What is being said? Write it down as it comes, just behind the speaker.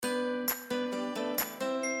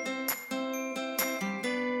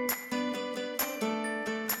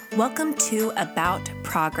Welcome to About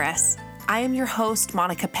Progress. I am your host,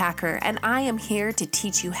 Monica Packer, and I am here to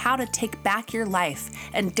teach you how to take back your life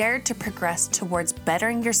and dare to progress towards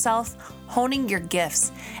bettering yourself, honing your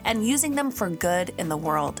gifts, and using them for good in the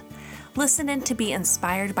world. Listen in to be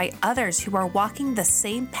inspired by others who are walking the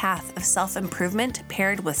same path of self-improvement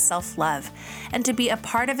paired with self-love, and to be a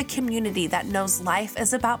part of a community that knows life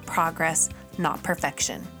is about progress, not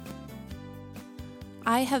perfection.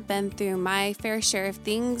 I have been through my fair share of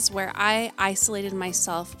things where I isolated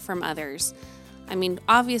myself from others. I mean,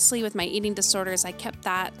 obviously with my eating disorders, I kept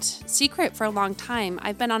that secret for a long time.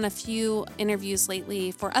 I've been on a few interviews lately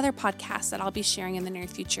for other podcasts that I'll be sharing in the near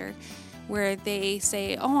future where they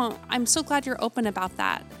say, "Oh, I'm so glad you're open about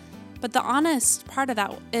that." But the honest part of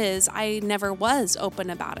that is I never was open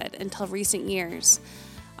about it until recent years.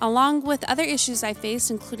 Along with other issues I faced,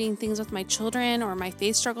 including things with my children or my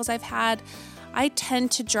faith struggles I've had, I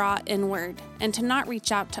tend to draw inward and to not reach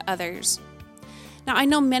out to others. Now, I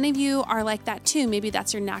know many of you are like that too. Maybe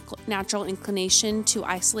that's your natural inclination to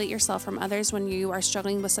isolate yourself from others when you are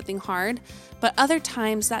struggling with something hard. But other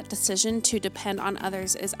times, that decision to depend on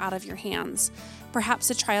others is out of your hands. Perhaps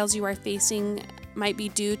the trials you are facing might be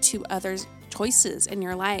due to others' choices in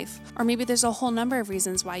your life. Or maybe there's a whole number of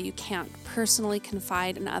reasons why you can't personally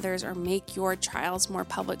confide in others or make your trials more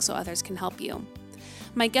public so others can help you.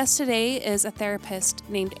 My guest today is a therapist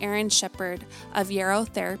named Erin Shepard of Yarrow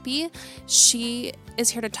Therapy. She is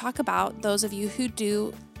here to talk about those of you who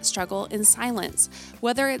do struggle in silence.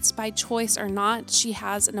 Whether it's by choice or not, she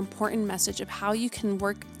has an important message of how you can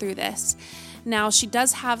work through this. Now, she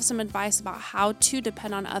does have some advice about how to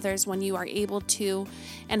depend on others when you are able to,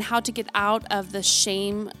 and how to get out of the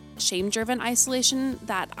shame-driven isolation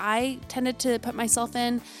that I tended to put myself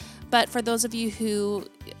in. But for those of you who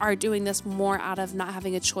are doing this more out of not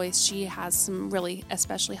having a choice, she has some really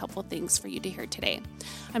especially helpful things for you to hear today.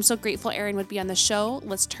 I'm so grateful Erin would be on the show.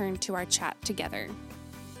 Let's turn to our chat together.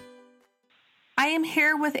 I am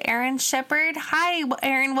here with Erin Shepard. Hi,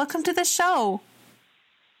 Erin. Welcome to the show.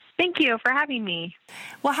 Thank you for having me.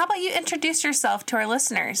 Well, how about you introduce yourself to our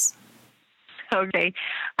listeners? Okay.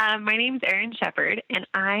 My name is Erin Shepard, and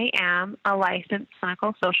I am a licensed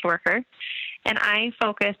clinical social worker. And I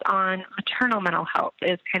focus on maternal mental health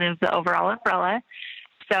is kind of the overall umbrella.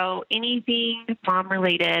 So anything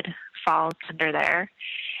mom-related falls under there.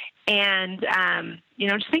 And,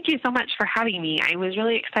 just thank you so much for having me. I was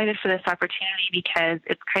really excited for this opportunity because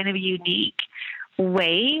it's kind of a unique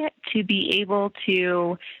way to be able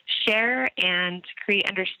to share and create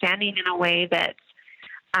understanding in a way that's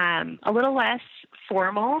a little less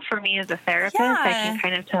formal for me as a therapist. Yeah. I can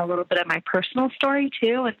kind of tell a little bit of my personal story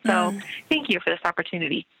too. And so thank you for this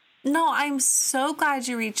opportunity. No, I'm so glad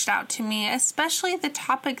you reached out to me, especially the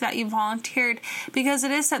topic that you volunteered, because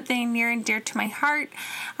it is something near and dear to my heart,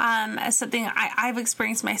 as something I've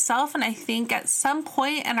experienced myself. And I think at some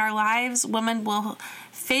point in our lives, women will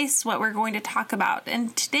face what we're going to talk about.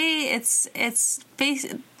 And today it's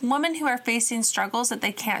women who are facing struggles that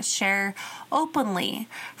they can't share openly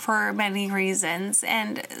for many reasons.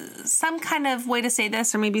 And some kind of way to say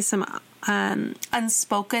this, or maybe some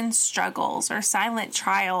unspoken struggles or silent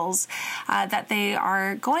trials that they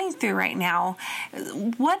are going through right now.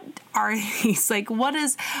 What are these?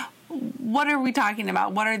 What are we talking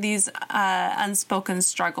about? What are these unspoken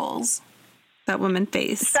struggles that women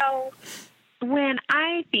face? So when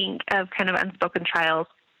I think of kind of unspoken trials,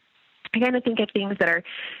 I kind of think of things that are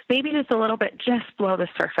maybe just a little bit just below the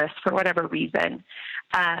surface for whatever reason.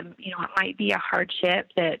 It might be a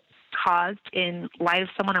hardship that's caused in light of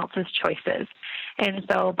someone else's choices. And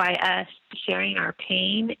so by us sharing our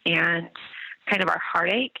pain and kind of our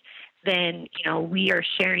heartache, then, we are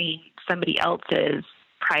sharing somebody else's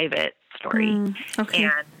private story and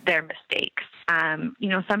their mistakes.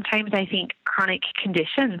 Sometimes I think chronic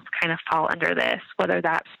conditions kind of fall under this, whether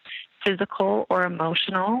that's physical or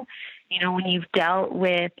emotional. When you've dealt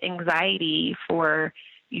with anxiety for,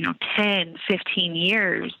 10, 15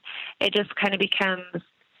 years, it just kind of becomes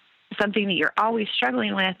something that you're always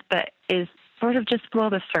struggling with, but is sort of just below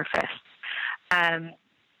the surface.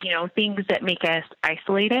 Things that make us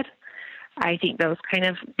isolated, I think those kind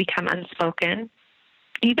of become unspoken.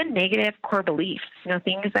 Even negative core beliefs,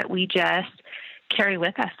 things that we just carry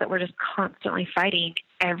with us that we're just constantly fighting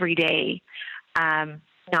every day,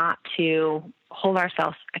 not to hold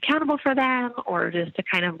ourselves accountable for them or just to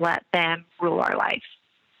kind of let them rule our life.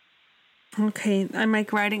 Okay, I'm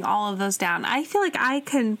writing all of those down. I feel like I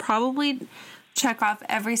can probably check off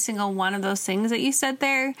every single one of those things that you said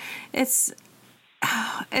there. It's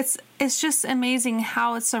just amazing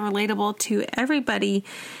how it's so relatable to everybody.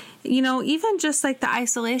 even just like the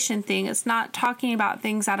isolation thing, it's not talking about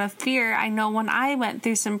things out of fear. I know when I went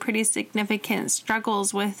through some pretty significant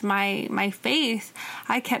struggles with my faith,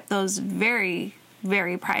 I kept those very,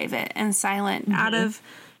 very private and silent out of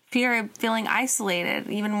fear of feeling isolated,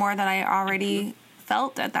 even more than I already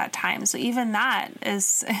felt at that time. So even that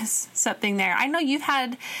is something there. I know you've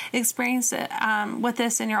had experience with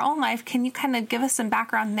this in your own life. Can you kind of give us some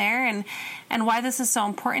background there and why this is so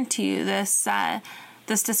important to you, this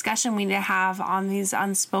discussion we need to have on these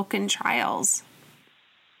unspoken trials?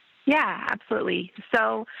 Yeah, absolutely.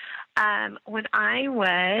 So when I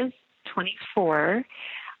was 24,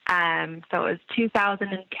 so it was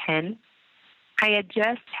 2010, I had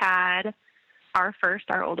just had our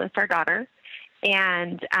oldest, our daughter.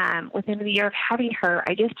 And within the year of having her,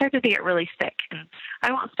 I just started to get really sick. And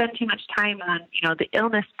I won't spend too much time on, the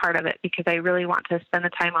illness part of it, because I really want to spend the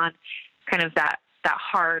time on kind of that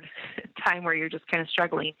hard time where you're just kind of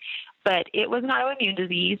struggling. But it was an autoimmune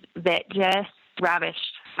disease that just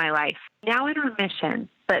ravished my life. Now in remission,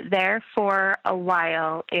 but there for a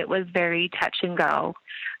while, it was very touch and go.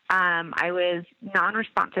 I was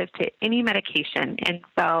non-responsive to any medication, and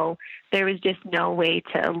so there was just no way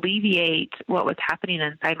to alleviate what was happening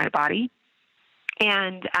inside my body.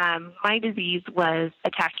 And my disease was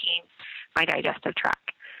attacking my digestive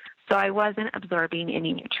tract. So I wasn't absorbing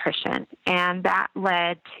any nutrition, and that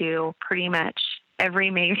led to pretty much every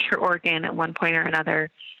major organ at one point or another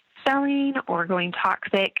failing or going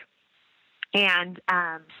toxic. And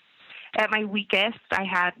at my weakest, I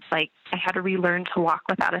had to relearn to walk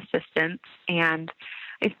without assistance, and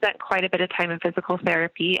I spent quite a bit of time in physical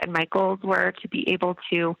therapy, and my goals were to be able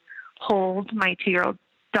to hold my 2-year-old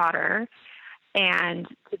daughter and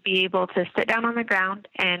to be able to sit down on the ground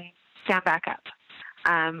and stand back up.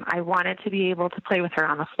 I wanted to be able to play with her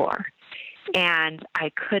on the floor, and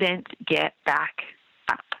I couldn't get back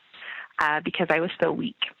up because I was so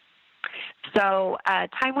weak. So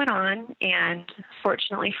time went on, and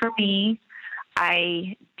fortunately for me,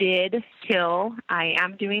 I did heal. I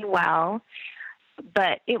am doing well,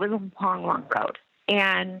 but it was a long, long road.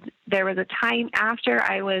 And there was a time after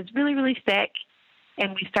I was really, really sick,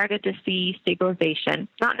 and we started to see stabilization,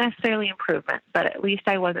 not necessarily improvement, but at least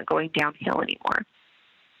I wasn't going downhill anymore.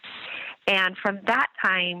 And from that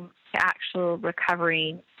time to actual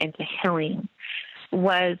recovering and to healing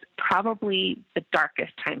was probably the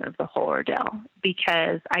darkest time of the whole ordeal,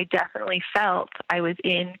 because I definitely felt I was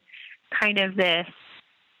in kind of this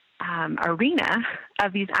arena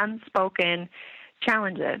of these unspoken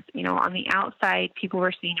challenges. On the outside, people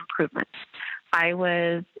were seeing improvements. I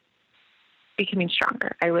was becoming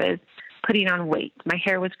stronger. I was putting on weight. My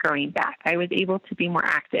hair was growing back. I was able to be more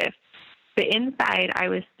active. But inside, I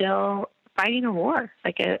was still fighting a war.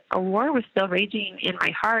 A war was still raging in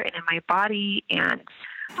my heart and in my body, and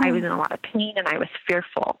I was in a lot of pain, and I was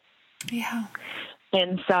fearful. Yeah.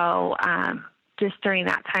 And so just during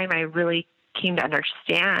that time, I really came to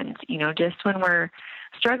understand, just when we're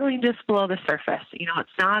struggling just below the surface, it's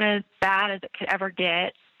not as bad as it could ever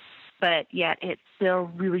get, but yet it's still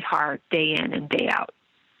really hard day in and day out.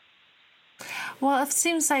 Well, it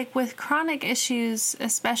seems like with chronic issues,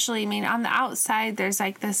 especially, on the outside, there's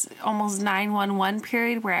this almost 911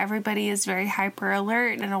 period where everybody is very hyper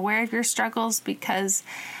alert and aware of your struggles because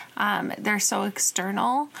they're so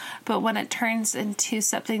external. But when it turns into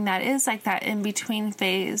something that is like that in-between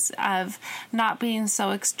phase of not being so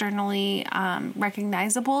externally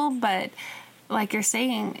recognizable, but like you're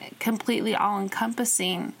saying, completely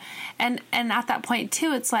all-encompassing. And at that point,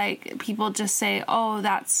 too, it's like people just say, oh,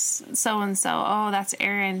 that's so-and-so. Oh, that's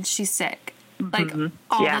Erin. She's sick.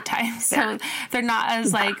 All the time. So they're not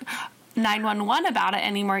as 911 about it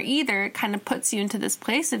anymore either. It kind of puts you into this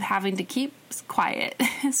place of having to keep quiet.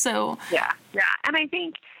 So Yeah. And I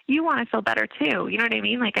think you want to feel better, too. You know what I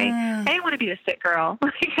mean? I didn't want to be the sick girl.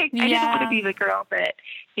 I didn't want to be the girl that,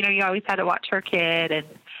 you always had to watch her kid. And,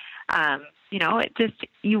 it just,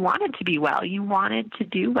 you wanted to be well. You wanted to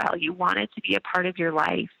do well. You wanted to be a part of your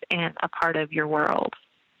life and a part of your world.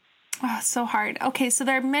 Oh, so hard. Okay, so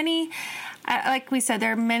there are many, like we said,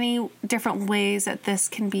 there are many different ways that this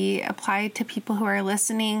can be applied to people who are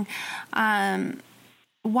listening.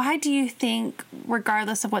 Why do you think,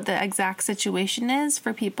 regardless of what the exact situation is,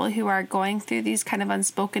 for people who are going through these kind of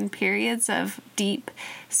unspoken periods of deep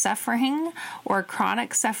suffering or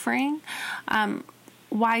chronic suffering,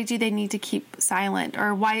 why do they need to keep silent?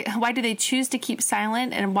 Or why do they choose to keep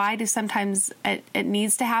silent? And why do sometimes it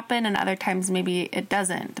needs to happen and other times maybe it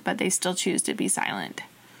doesn't, but they still choose to be silent?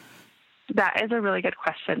 That is a really good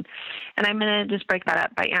question. And I'm going to just break that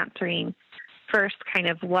up by answering first kind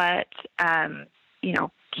of what,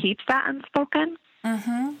 keeps that unspoken.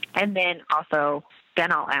 Mm-hmm. And then also,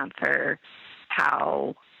 then I'll answer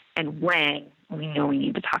how and when we know we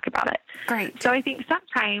need to talk about it. Great. So I think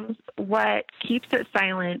sometimes what keeps it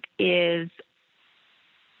silent is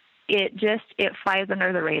it flies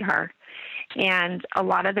under the radar. And a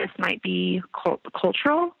lot of this might be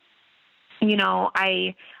cultural. You know,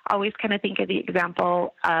 I always kind of think of the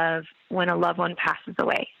example of when a loved one passes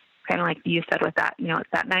away, kind of like you said with that, you know, it's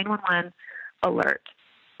that 911 alert.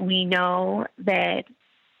 We know that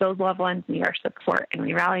those loved ones need our support, and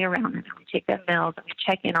we rally around them, and we take them meals, and we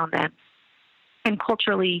check in on them. And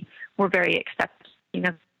culturally, we're very accepting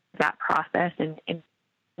of that process, and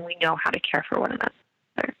we know how to care for one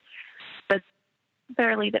another. But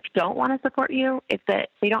necessarily that don't want to support you, it's that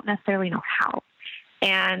they don't necessarily know how.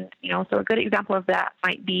 And, you know, so a good example of that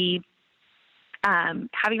might be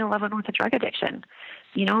having a loved one with a drug addiction,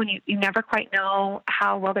 you know, and you never quite know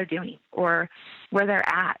how well they're doing or where they're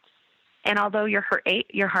at. And although your heart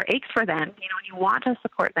aches for them, you know, and you want to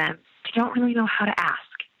support them, you don't really know how to ask.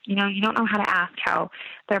 You know, you don't know how to ask how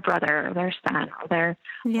their brother or their son or their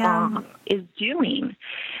mom is doing.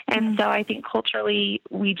 And so I think culturally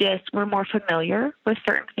we're more familiar with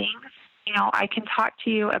certain things. You know, I can talk to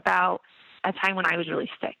you about a time when I was really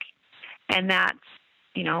sick, and that's,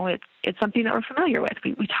 you know, it's something that we're familiar with.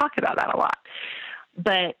 We talk about that a lot.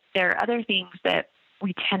 But there are other things that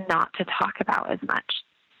we tend not to talk about as much.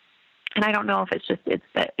 And I don't know if it's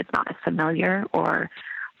that it's not as familiar or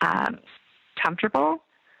comfortable,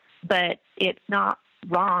 but it's not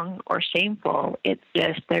wrong or shameful. It's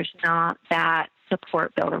just there's not that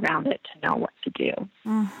support built around it to know what to do.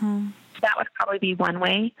 Mm-hmm. That would probably be one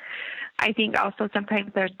way. I think also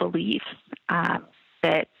sometimes there's beliefs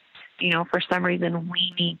that, you know, for some reason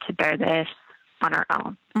we need to bear this on our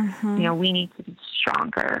own. Mm-hmm. You know, we need to be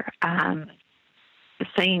stronger.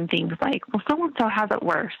 Saying things like, well, so-and-so has it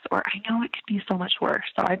worse, or I know it could be so much worse,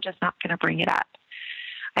 so I'm just not going to bring it up.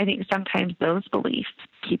 I think sometimes those beliefs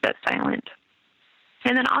keep us silent.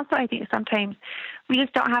 And then also I think sometimes we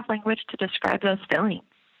just don't have language to describe those feelings.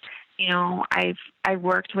 You know, I've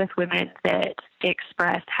worked with women that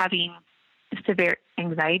express having severe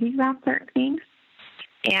anxiety around certain things,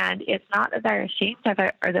 and it's not that they're ashamed of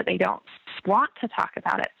it or that they don't want to talk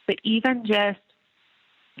about it, but even just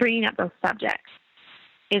bringing up those subjects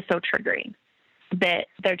is so triggering that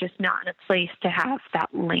they're just not in a place to have that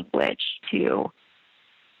language to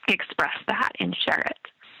express that and share it.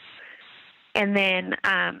 And then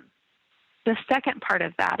the second part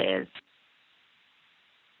of that is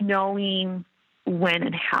knowing when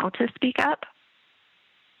and how to speak up.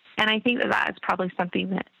 And I think that is probably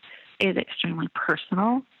something that is extremely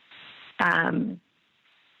personal. And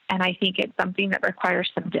I think it's something that requires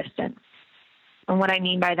some distance. And what I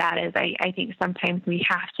mean by that is I think sometimes we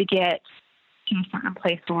have to get to a certain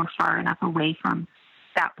place where we're far enough away from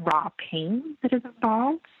that raw pain that is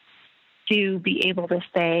involved to be able to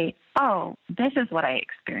say, oh, this is what I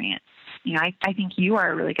experienced. You know, I think you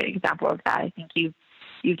are a really good example of that. I think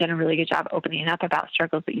you've done a really good job opening up about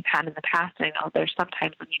struggles that you've had in the past. And I know there's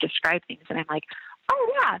sometimes when you describe things and I'm like,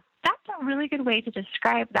 oh, yeah, that's a really good way to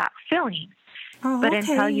describe that feeling. But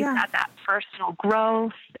until you've had that personal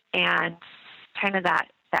growth and kind of that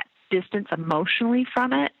distance emotionally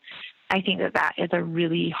from it, I think that is a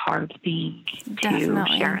really hard thing to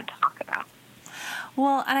share and talk about.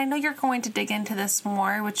 Well, and I know you're going to dig into this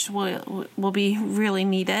more, which will be really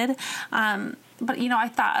needed. But, you know, I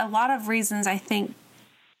thought a lot of reasons I think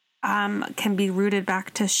can be rooted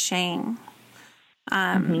back to shame.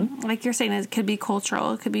 Like you're saying, it could be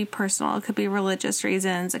cultural, it could be personal, it could be religious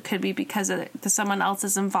reasons, it could be because someone else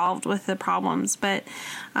is involved with the problems. But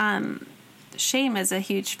shame is a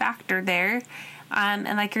huge factor there. And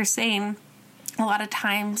like you're saying, a lot of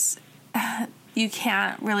times you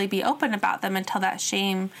can't really be open about them until that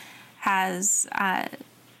shame has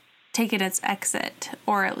taken its exit,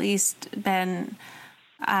 or at least been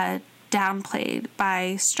downplayed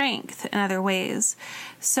by strength in other ways.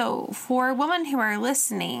 So for women who are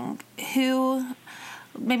listening, who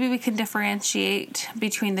maybe we can differentiate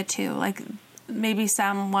between the two, like maybe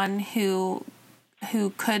someone who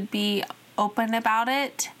could be open about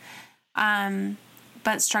it,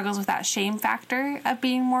 but struggles with that shame factor of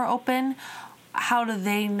being more open. How do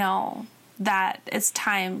they know that it's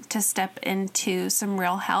time to step into some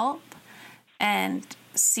real help and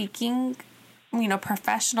seeking, you know,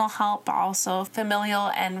 professional help, but also familial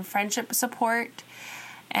and friendship support,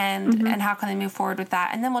 and how can they move forward with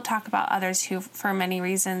that? And then we'll talk about others who, for many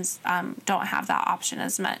reasons, don't have that option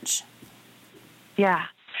as much. Yeah.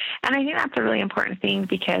 And I think that's a really important thing,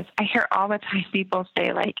 because I hear all the time people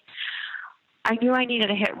say, like, I knew I needed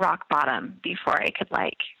to hit rock bottom before I could,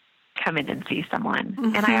 like, come in and see someone.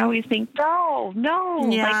 And I always think, no,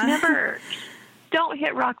 like never, don't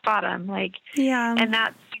hit rock bottom. Like, and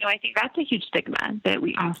that's, I think that's a huge stigma that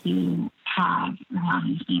we also have around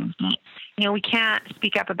these things. But, we can't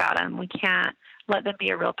speak up about them. We can't let them be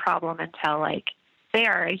a real problem until like they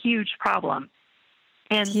are a huge problem.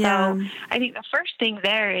 And so I think the first thing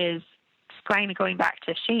there is going back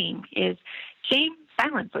to shame is shame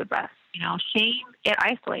silences us. Shame, it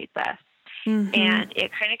isolates us. And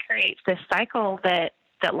it kind of creates this cycle that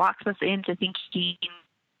locks us into thinking,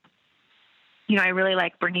 I really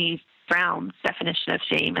like Brené Brown's definition of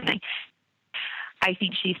shame. And I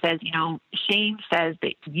think she says, shame says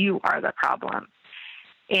that you are the problem.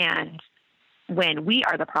 And when we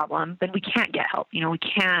are the problem, then we can't get help. We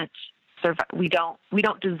can't survive. We don't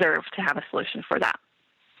deserve to have a solution for that.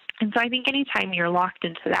 And so I think anytime you're locked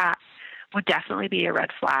into that would definitely be a red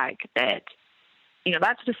flag that,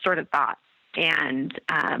 that's distorted thought. And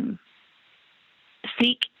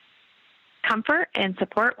seek comfort and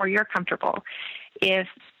support where you're comfortable. If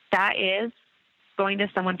that is going to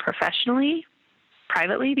someone professionally,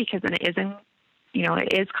 privately, because then it isn't,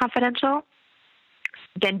 it is confidential,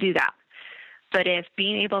 then do that. But if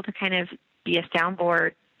being able to kind of be a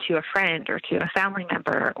soundboard to a friend or to a family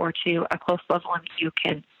member or to a close loved one you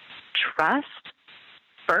can trust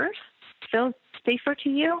first, feels safer to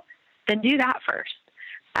you, then do that first.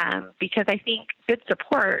 Because I think good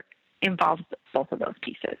support involves both of those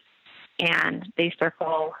pieces, and they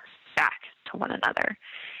circle back to one another.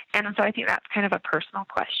 And so I think that's kind of a personal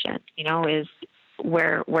question, is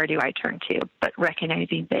where do I turn to? But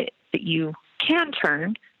recognizing that you can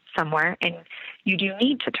turn somewhere and you do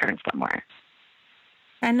need to turn somewhere.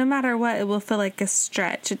 And no matter what, it will feel like a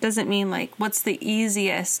stretch. It doesn't mean like what's the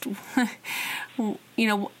easiest.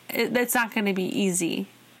 It's not going to be easy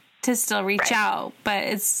to still reach out, but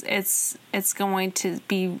it's going to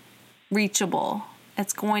be reachable.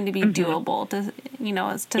 It's going to be doable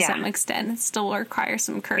to some extent. It still requires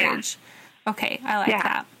some courage. Yeah. Okay, I like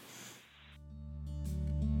that.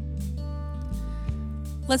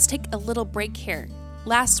 Let's take a little break here.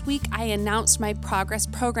 Last week, I announced my Progress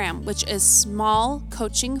program, which is small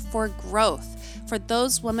coaching for growth for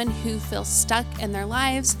those women who feel stuck in their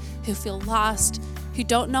lives, who feel lost, who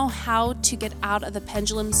don't know how to get out of the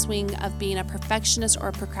pendulum swing of being a perfectionist or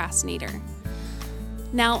a procrastinator.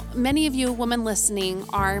 Now, many of you women listening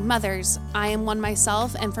are mothers. I am one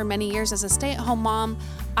myself, and for many years as a stay-at-home mom,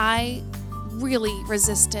 I really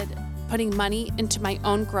resisted putting money into my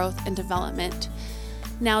own growth and development.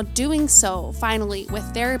 Now, doing so, finally, with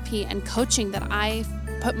therapy and coaching that I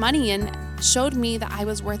put money in, showed me that I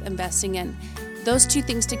was worth investing in. Those two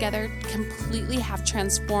things together completely have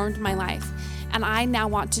transformed my life, and I now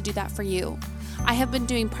want to do that for you. I have been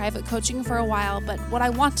doing private coaching for a while, but what I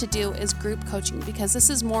want to do is group coaching because this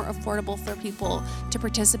is more affordable for people to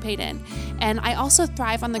participate in. And I also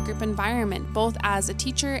thrive on the group environment, both as a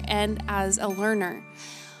teacher and as a learner.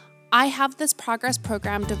 I have this Progress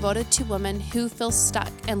program devoted to women who feel stuck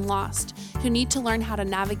and lost, who need to learn how to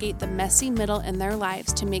navigate the messy middle in their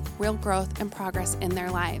lives to make real growth and progress in their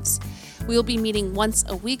lives. We will be meeting once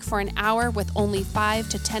a week for an hour with only 5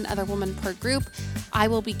 to 10 other women per group. I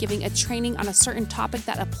will be giving a training on a certain topic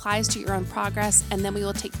that applies to your own progress, and then we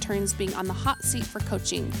will take turns being on the hot seat for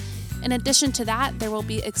coaching. In addition to that, there will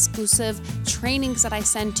be exclusive trainings that I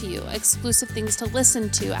send to you, exclusive things to listen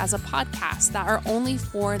to as a podcast that are only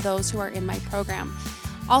for those who are in my program.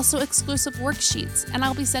 Also exclusive worksheets, and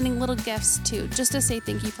I'll be sending little gifts too, just to say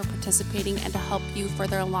thank you for participating and to help you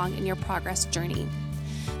further along in your progress journey.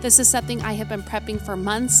 This is something I have been prepping for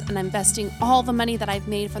months and investing all the money that I've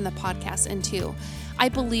made from the podcast into. I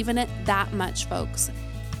believe in it that much, folks.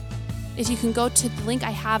 If you can go to the link I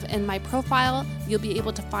have in my profile, you'll be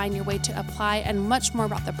able to find your way to apply and much more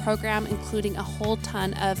about the program, including a whole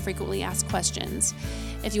ton of frequently asked questions.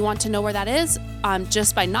 If you want to know where that is,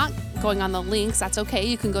 just by not going on the links, that's okay.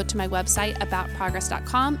 You can go to my website,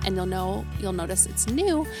 aboutprogress.com, and you'll notice it's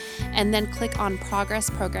new, and then click on Progress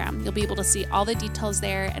Program. You'll be able to see all the details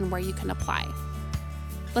there and where you can apply.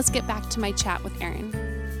 Let's get back to my chat with Erin.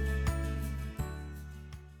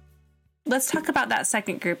 Let's talk about that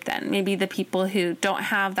second group then. Maybe the people who don't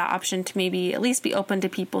have that option to maybe at least be open to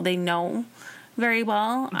people they know very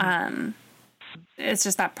well. It's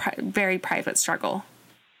just that very private struggle.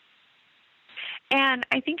 And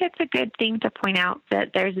I think it's a good thing to point out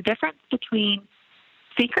that there's a difference between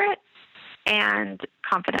secret and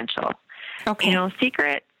confidential. Okay.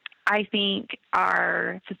 Secret, I think,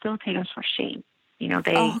 are facilitators for shame.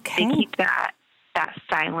 They keep that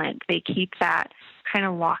silent. They keep that kind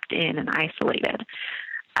of locked in and isolated.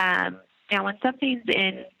 Now, when something's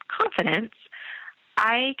in confidence,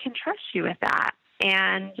 I can trust you with that.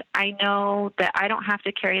 And I know that I don't have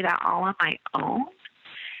to carry that all on my own,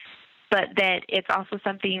 but that it's also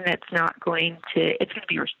something that's it's going to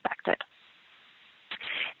be respected.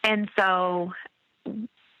 And so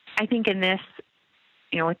I think in this,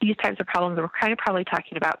 with these types of problems, we're kind of probably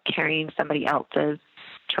talking about carrying somebody else's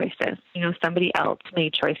choices. Somebody else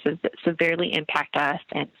made choices that severely impact us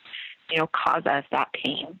and, cause us that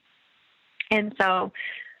pain. And so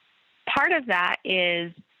part of that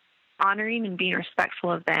is honoring and being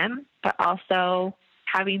respectful of them, but also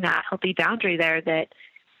having that healthy boundary there that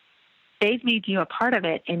they've made you a part of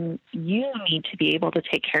it, and you need to be able to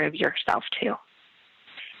take care of yourself too.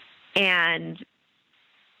 And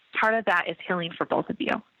part of that is healing for both of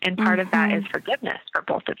you. And part of that is forgiveness for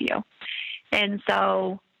both of you. And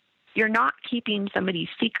so you're not keeping somebody's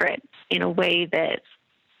secret in a way that's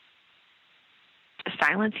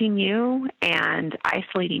silencing you and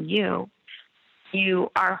isolating you.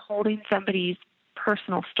 You are holding somebody's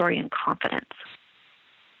personal story in confidence.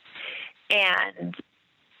 And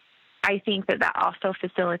I think that also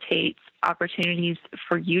facilitates opportunities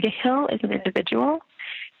for you to heal as an individual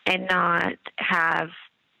and not have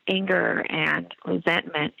anger and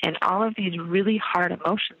resentment and all of these really hard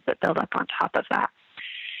emotions that build up on top of that.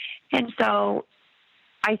 And so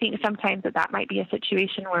I think sometimes that might be a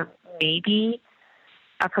situation where maybe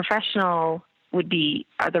a professional would be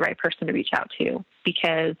the right person to reach out to,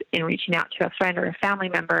 because in reaching out to a friend or a family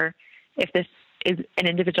member, if this is an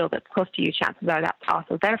individual that's close to you, chances are that's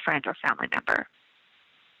also their friend or family member.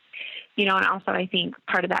 And also I think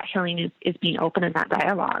part of that healing is being open in that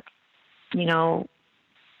dialogue.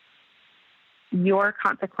 Your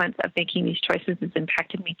consequence of making these choices has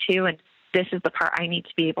impacted me too, and this is the part I need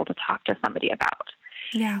to be able to talk to somebody about.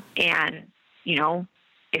 Yeah. And,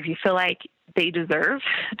 if you feel like they deserve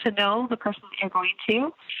to know the person that you're going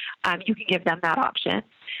to, you can give them that option.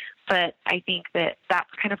 But I think that that's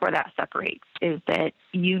kind of where that separates, is that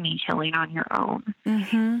you need healing on your own.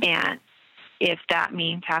 Mm-hmm. And if that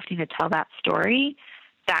means having to tell that story,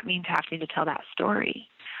 that means having to tell that story.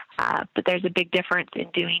 But there's a big difference in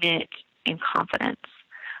doing it in confidence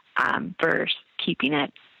versus keeping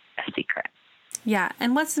it a secret. Yeah.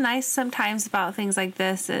 And what's nice sometimes about things like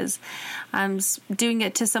this is doing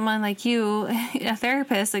it to someone like you, a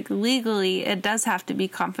therapist, like legally, it does have to be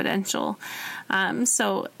confidential.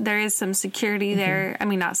 So there is some security there. I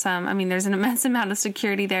mean, not some, there's an immense amount of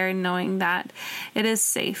security there in knowing that it is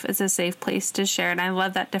safe. It's a safe place to share. And I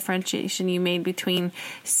love that differentiation you made between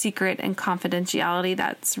secret and confidentiality.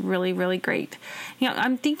 That's really, really great.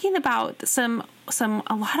 I'm thinking about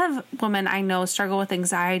a lot of women I know struggle with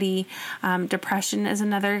anxiety. Depression is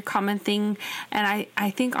another common thing. And I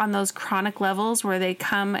think on those chronic levels where they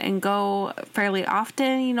come and go fairly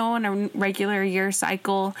often, in a regular year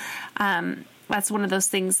cycle, that's one of those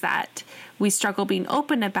things that we struggle being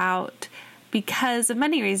open about because of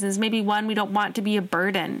many reasons. Maybe one, we don't want to be a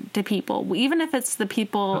burden to people, even if it's the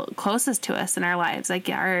people closest to us in our lives, like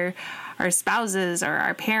our spouses or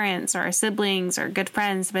our parents or our siblings or good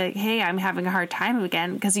friends. But hey, I'm having a hard time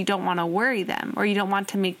again, because you don't want to worry them, or you don't want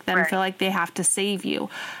to make them feel like they have to save you.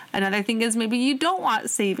 Another thing is maybe you don't want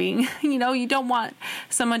saving. You don't want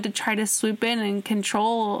someone to try to swoop in and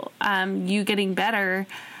control you getting better.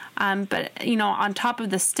 But, on top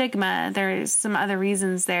of the stigma, there's some other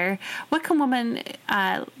reasons there. What can women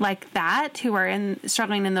like that, who are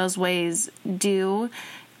struggling in those ways, do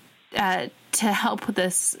to help with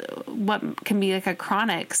this, what can be like a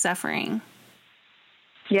chronic suffering?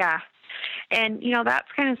 Yeah. And,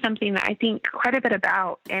 that's kind of something that I think quite a bit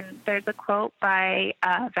about. And there's a quote by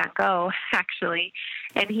Van Gogh, actually,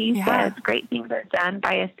 and he says, great things are done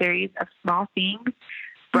by a series of small things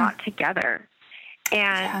brought together.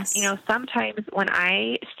 And, sometimes when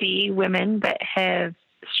I see women that have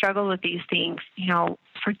struggled with these things,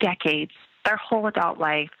 for decades, their whole adult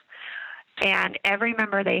life, and every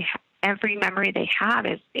memory they have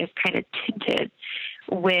is kind of tinted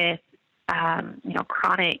with,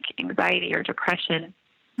 chronic anxiety or depression.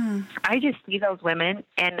 I just see those women,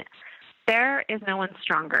 and there is no one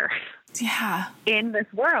stronger in this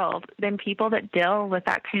world than people that deal with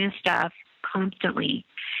that kind of stuff constantly.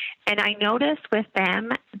 And I notice with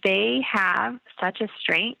them, they have such a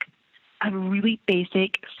strength of really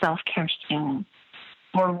basic self-care skills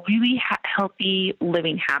or really healthy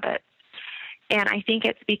living habits. And I think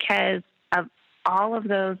it's because of all of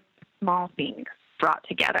those small things brought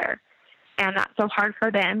together. And that's so hard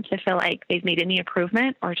for them to feel like they've made any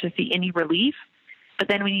improvement or to see any relief. But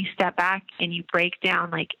then when you step back and you break down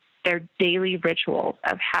like their daily rituals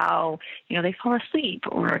of how, they fall asleep,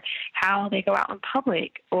 or how they go out in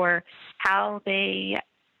public, or how they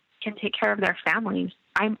can take care of their families.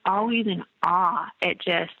 I'm always in awe at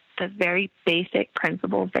just the very basic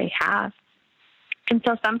principles they have. And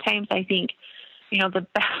so sometimes I think, the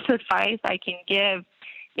best advice I can give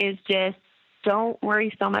is just don't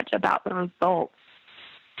worry so much about the results,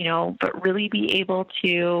 but really be able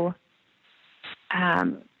to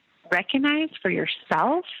recognize for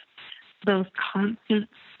yourself those constant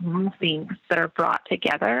small things that are brought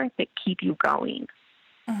together that keep you going.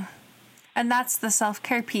 And that's the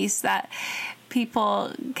self-care piece that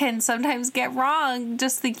people can sometimes get wrong,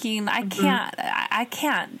 just thinking, I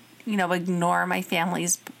can't, ignore my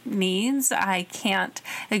family's needs. I can't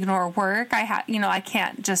ignore work. I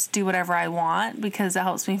can't just do whatever I want because it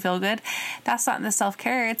helps me feel good. That's not the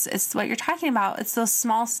self-care. It's what you're talking about. It's those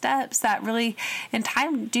small steps that really in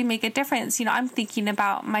time do make a difference. I'm thinking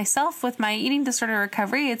about myself with my eating disorder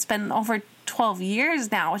recovery. It's been over 12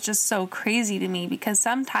 years now. It's just so crazy to me because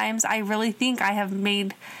sometimes I really think I have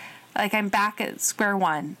made, like, I'm back at square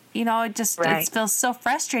one. It feels so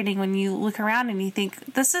frustrating when you look around and you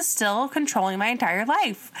think this is still controlling my entire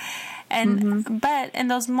life. And, but in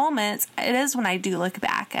those moments, it is when I do look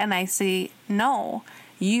back and I see, no,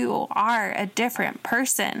 you are a different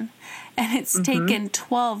person. And it's taken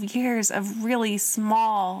 12 years of really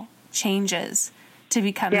small changes to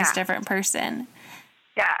become this different person.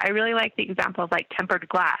 Yeah, I really like the example of like tempered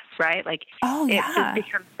glass, right? Like it just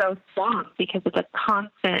becomes so strong because it's a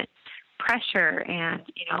constant pressure and,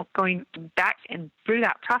 going back and through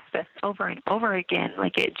that process over and over again.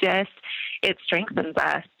 Like it strengthens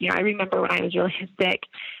us. I remember when I was really sick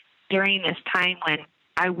during this time when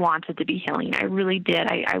I wanted to be healing. I really did.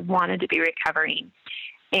 I wanted to be recovering.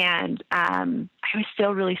 And I was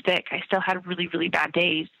still really sick. I still had really, really bad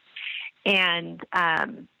days. And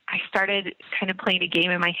I started kind of playing a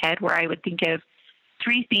game in my head where I would think of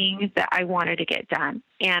 3 things that I wanted to get done.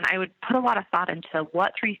 And I would put a lot of thought into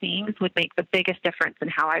what 3 things would make the biggest difference in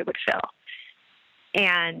how I would feel.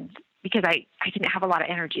 And because I didn't have a lot of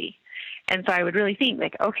energy. And so I would really think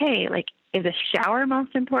like, okay, like, is a shower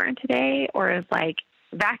most important today or is like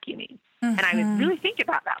vacuuming? And I would really think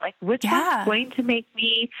about that, like which one's going to make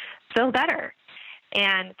me feel better?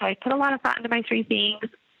 And so I put a lot of thought into my 3 things.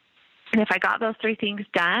 And if I got those 3 things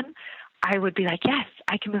done, I would be like, yes,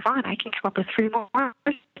 I can move on. I can come up with 3 more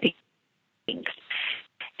things.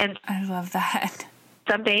 And I love that.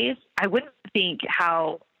 Some days I wouldn't think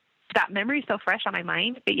how that memory is so fresh on my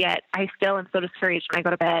mind, but yet I still am so discouraged when I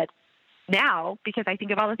go to bed now because I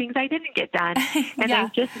think of all the things I didn't get done. And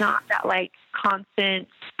there's just not that like constant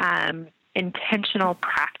intentional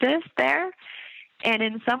practice there. And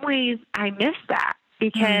in some ways I miss that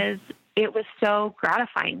because it was so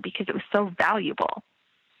gratifying because it was so valuable.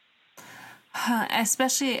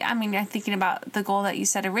 Especially, I'm thinking about the goal that you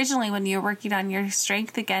set originally when you were working on your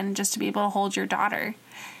strength again, just to be able to hold your daughter.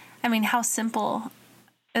 How simple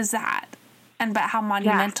is that? But how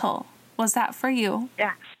monumental was that for you?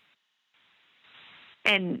 Yeah.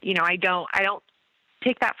 And, I don't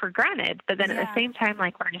take that for granted, but then at the same time,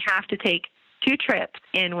 like when I have to take 2 trips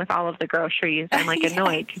in with all of the groceries, I'm like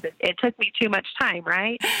annoyed because it took me too much time,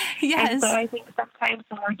 right? Yes. And so I think sometimes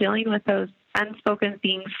when we're dealing with those unspoken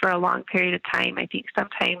things for a long period of time, I think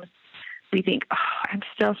sometimes we think, oh, I'm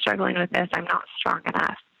still struggling with this. I'm not strong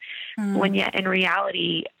enough. When yet in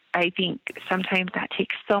reality, I think sometimes that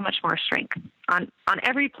takes so much more strength on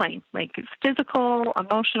every plane, like physical,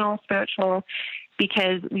 emotional, spiritual,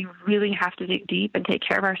 because we really have to dig deep and take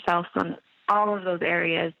care of ourselves on all of those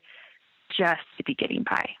areas just to be getting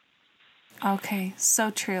by. Okay,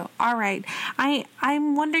 so true. All right.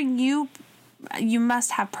 I'm wondering, you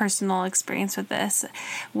must have personal experience with this,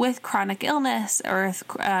 with chronic illness or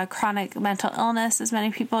chronic mental illness, as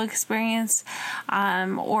many people experience,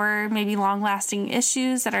 or maybe long-lasting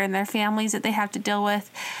issues that are in their families that they have to deal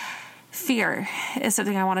with. Fear is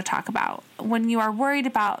something I want to talk about. When you are worried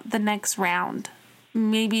about the next round,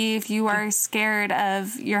 maybe if you are scared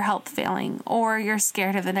of your health failing, or you're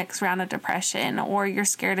scared of the next round of depression, or you're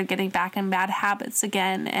scared of getting back in bad habits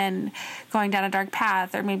again and going down a dark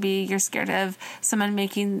path, or maybe you're scared of someone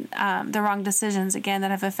making the wrong decisions again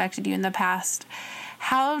that have affected you in the past.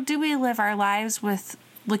 How do we live our lives with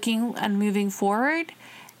looking and moving forward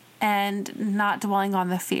and not dwelling on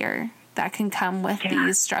the fear that can come with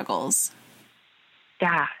these struggles?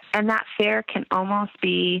 Yeah, and that fear can almost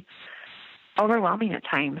be overwhelming at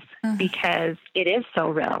times because it is so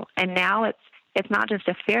real. And now it's not just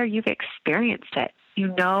a fear, you've experienced it. You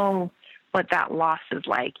know what that loss is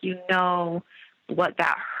like. You know what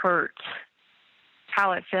that hurt,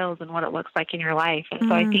 how it feels and what it looks like in your life. And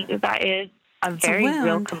so I think that is a very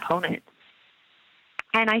real component.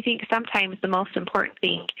 And I think sometimes the most important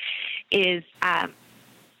thing is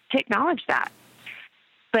to acknowledge that,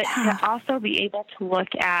 but to also be able to look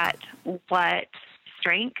at what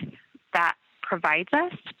strength that provides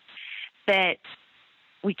us, that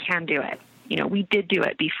we can do it. We did do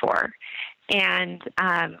it before. And,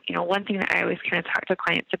 one thing that I always kind of talk to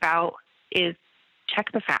clients about is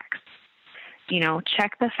check the facts.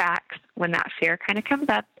 Check the facts. When that fear kind of comes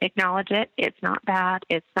up, acknowledge it. It's not bad.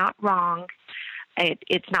 It's not wrong.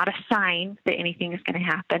 It's not a sign that anything is going to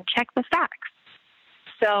happen. Check the facts.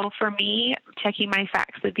 So for me, checking my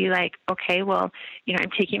facts would be like, okay, well,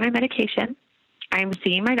 I'm taking my medication. I'm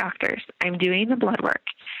seeing my doctors. I'm doing the blood work.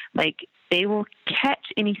 Like, they will catch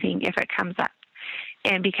anything if it comes up.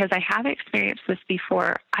 And because I have experienced this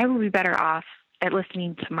before, I will be better off at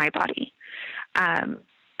listening to my body.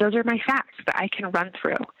 Those are my facts that I can run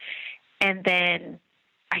through. And then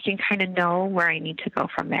I can kind of know where I need to go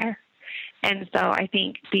from there. And so I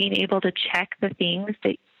think being able to check the things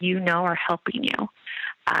that are helping you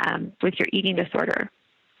with your eating disorder.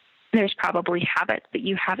 There's probably habits that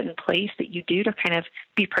you have in place that you do to kind of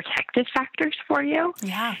be protective factors for you.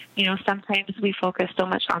 Yeah. Sometimes we focus so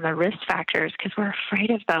much on the risk factors because we're afraid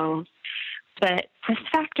of those. But risk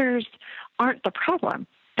factors aren't the problem.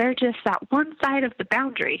 They're just that one side of the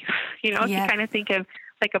boundary. If you kind of think of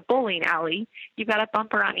like a bowling alley, you've got a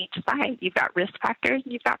bumper on each side. You've got risk factors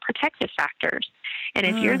and you've got protective factors. And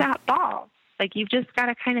if you're that ball, like, you've just got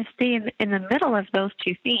to kind of stay in the middle of those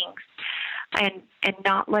two things. And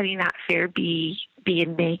not letting that fear be a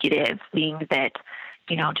negative thing that,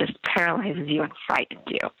 just paralyzes you and frightens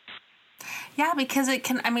you. Yeah, because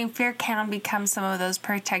fear can become some of those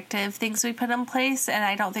protective things we put in place, and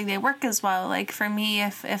I don't think they work as well. Like, for me,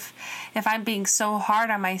 if I'm being so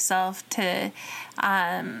hard on myself to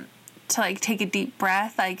like take a deep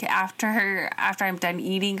breath, like after I'm done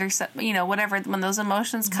eating or whatever, when those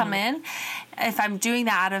emotions come in, if I'm doing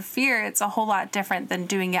that out of fear, it's a whole lot different than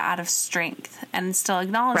doing it out of strength and still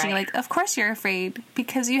acknowledging, like, of course you're afraid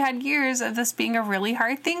because you had years of this being a really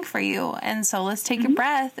hard thing for you. And so let's take a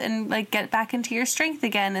breath and like get back into your strength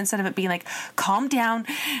again, instead of it being like, calm down,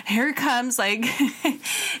 here it comes. Like,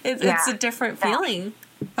 it's a different feeling.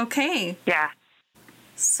 Okay. Yeah.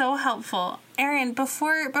 So helpful. Erin,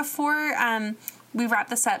 before we wrap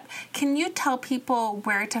this up, can you tell people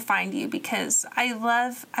where to find you? Because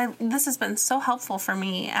this has been so helpful for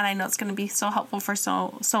me, and I know it's going to be so helpful for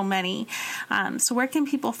so many. So where can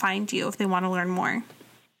people find you if they want to learn more?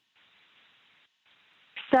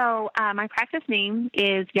 So my practice name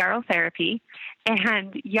is Yarrow Therapy,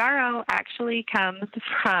 and Yarrow actually comes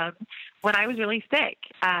from when I was really sick.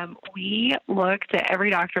 We looked at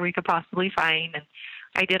every doctor we could possibly find, and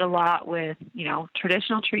I did a lot with,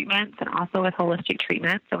 traditional treatments and also with holistic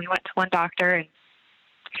treatments. So we went to one doctor and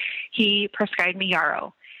he prescribed me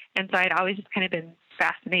Yarrow. And so I'd always just kind of been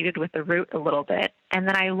fascinated with the root a little bit. And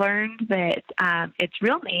then I learned that its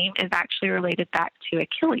real name is actually related back to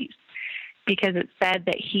Achilles, because it said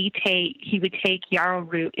that he would take Yarrow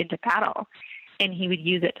root into battle, and he would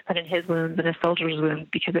use it to put in his wounds and his soldiers' wounds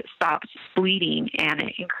because it stopped bleeding and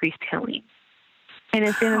it increased healing. And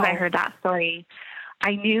as soon as I heard that story,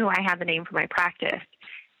 I knew I had the name for my practice,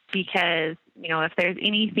 because, if there's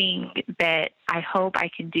anything that I hope I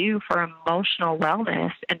can do for emotional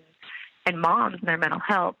wellness and moms and their mental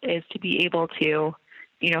health, is to be able to,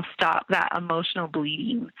 stop that emotional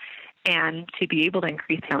bleeding and to be able to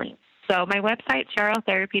increase healing. So my website's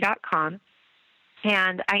yarrowtherapy.com,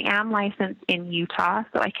 and I am licensed in Utah,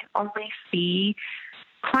 so I can only see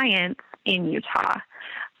clients in Utah.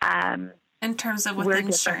 In terms of with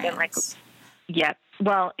insurance? Yep.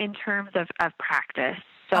 Well, in terms of practice.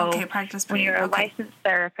 So practice. When you're a licensed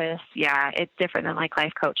therapist, it's different than like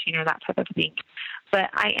life coaching or that type of thing. But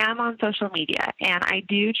I am on social media, and I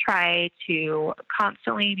do try to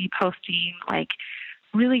constantly be posting like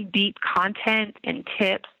really deep content and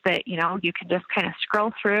tips that, you can just kind of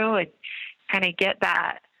scroll through and kind of get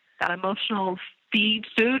that emotional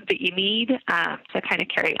food that you need to kind of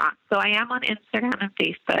carry on. So I am on Instagram and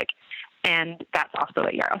Facebook, and that's also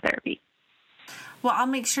at Yarrow Therapy. Well, I'll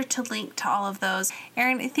make sure to link to all of those.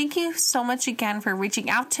 Erin, thank you so much again for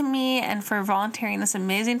reaching out to me and for volunteering this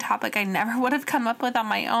amazing topic I never would have come up with on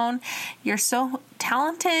my own. You're so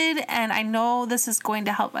talented, and I know this is going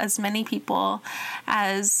to help as many people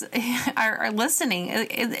as are listening.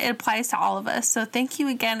 It applies to all of us. So thank you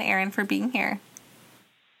again, Erin, for being here.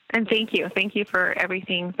 And thank you. Thank you for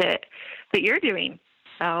everything that you're doing.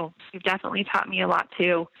 So you've definitely taught me a lot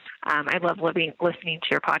too. I love listening to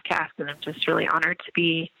your podcast, and I'm just really honored to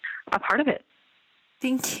be a part of it.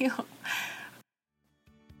 Thank you.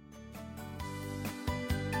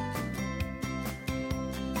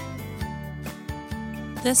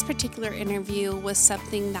 This particular interview was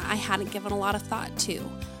something that I hadn't given a lot of thought to.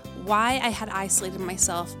 Why I had isolated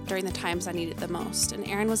myself during the times I needed the most. And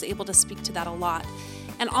Erin was able to speak to that a lot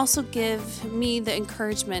and also give me the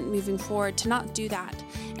encouragement moving forward to not do that.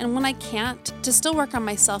 And when I can't, to still work on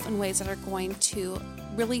myself in ways that are going to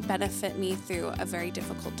really benefit me through a very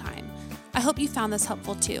difficult time. I hope you found this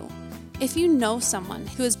helpful too. If you know someone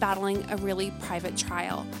who is battling a really private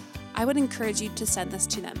trial, I would encourage you to send this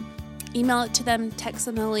to them. Email it to them, text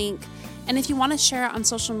them the link, and if you want to share it on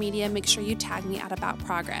social media, make sure you tag me at About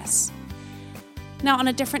Progress. Now, on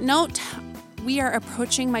a different note, we are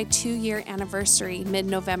approaching my 2-year anniversary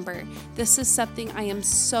mid-November. This is something I am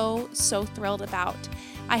so thrilled about.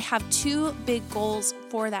 I have 2 big goals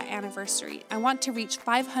for that anniversary. I want to reach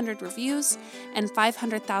 500 reviews and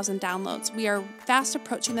 500,000 downloads. We are fast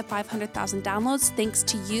approaching the 500,000 downloads thanks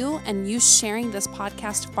to you and you sharing this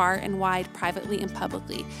podcast far and wide, privately and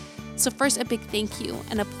publicly. So first, a big thank you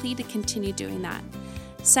and a plea to continue doing that.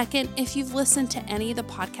 Second, if you've listened to any of the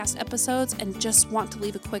podcast episodes and just want to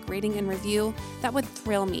leave a quick rating and review, that would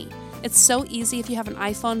thrill me. It's so easy if you have an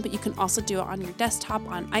iPhone, but you can also do it on your desktop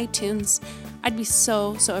on iTunes. I'd be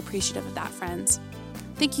so appreciative of that, friends.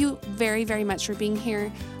 Thank you very much for being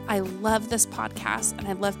here. I love this podcast and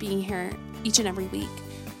I love being here each and every week.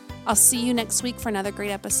 I'll see you next week for another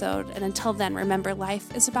great episode. And until then, remember,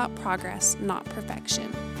 life is about progress, not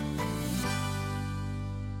perfection.